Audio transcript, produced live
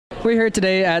We're here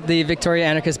today at the Victoria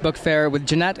Anarchist Bookfair with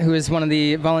Jeanette, who is one of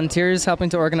the volunteers helping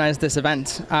to organize this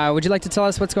event. Would you like to tell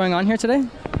us what's going on here today?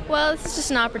 Well, this is just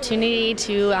an opportunity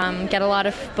to get a lot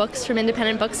of books from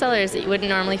independent booksellers that you wouldn't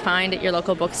normally find at your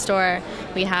local bookstore.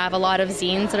 We have a lot of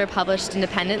zines that are published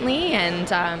independently and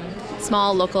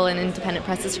small local and independent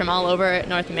presses from all over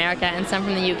North America and some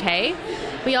from the UK.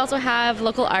 We also have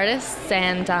local artists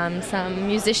and some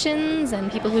musicians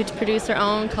and people who produce their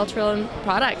own cultural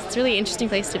products. It's a really interesting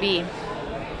place to be.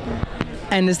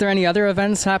 And is there any other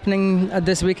events happening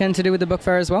this weekend to do with the book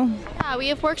fair as well? Yeah, we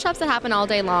have workshops that happen all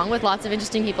day long with lots of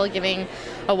interesting people giving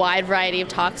a wide variety of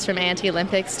talks from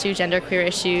anti-Olympics to genderqueer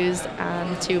issues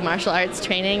to martial arts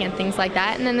training and things like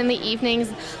that. And then in the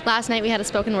evenings, last night we had a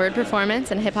spoken word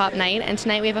performance and a hip-hop night, and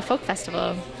tonight we have a folk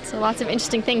festival. So lots of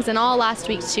interesting things, and all last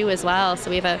week too as well. So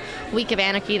we have a week of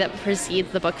anarchy that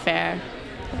precedes the book fair.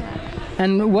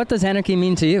 And what does anarchy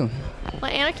mean to you?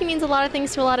 Well, anarchy means a lot of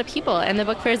things to a lot of people, and the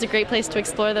book fair is a great place to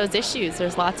explore those issues.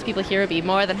 There's lots of people here who would be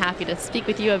more than happy to speak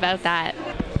with you about that.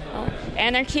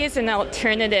 Anarchy is an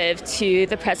alternative to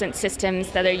the present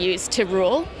systems that are used to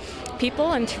rule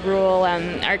people and to rule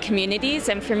our communities.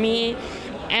 And for me,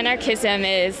 anarchism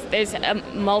there's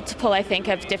multiple, I think,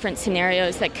 of different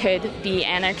scenarios that could be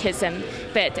anarchism,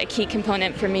 but a key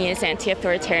component for me is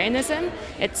anti-authoritarianism.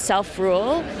 It's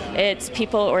self-rule. It's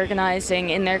people organizing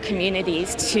in their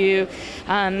communities to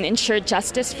ensure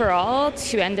justice for all,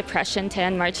 to end oppression, to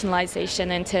end marginalization,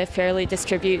 and to fairly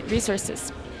distribute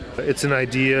resources. It's an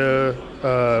idea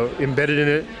embedded in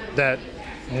it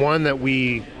that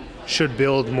we should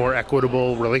build more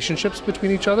equitable relationships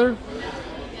between each other,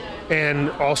 and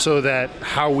also that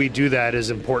how we do that is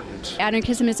important.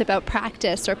 Anarchism is about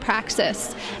practice or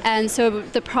praxis, and so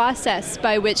the process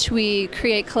by which we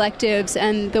create collectives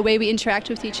and the way we interact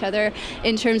with each other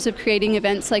in terms of creating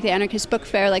events like the Anarchist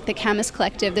Bookfair, like the Camus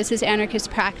Collective, this is anarchist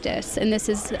practice, and this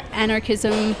is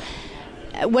anarchism.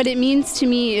 What it means to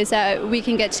me is that we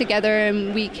can get together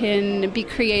and we can be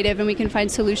creative and we can find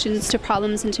solutions to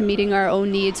problems and to meeting our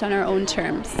own needs on our own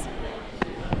terms.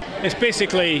 It's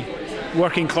basically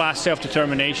working class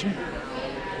self-determination.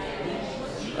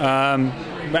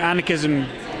 But anarchism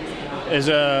is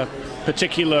a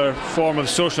particular form of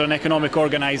social and economic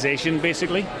organization,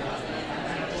 basically,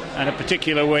 and a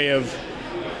particular way of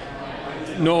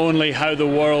not only how the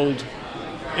world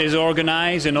is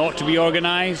organized and ought to be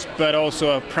organized, but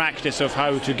also a practice of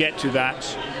how to get to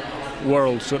that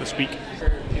world, so to speak.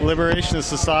 Liberation of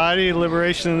society,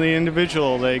 liberation of the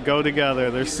individual, they go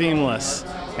together, they're seamless.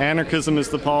 Anarchism is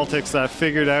the politics that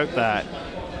figured out that.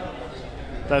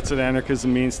 That's what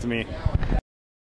anarchism means to me.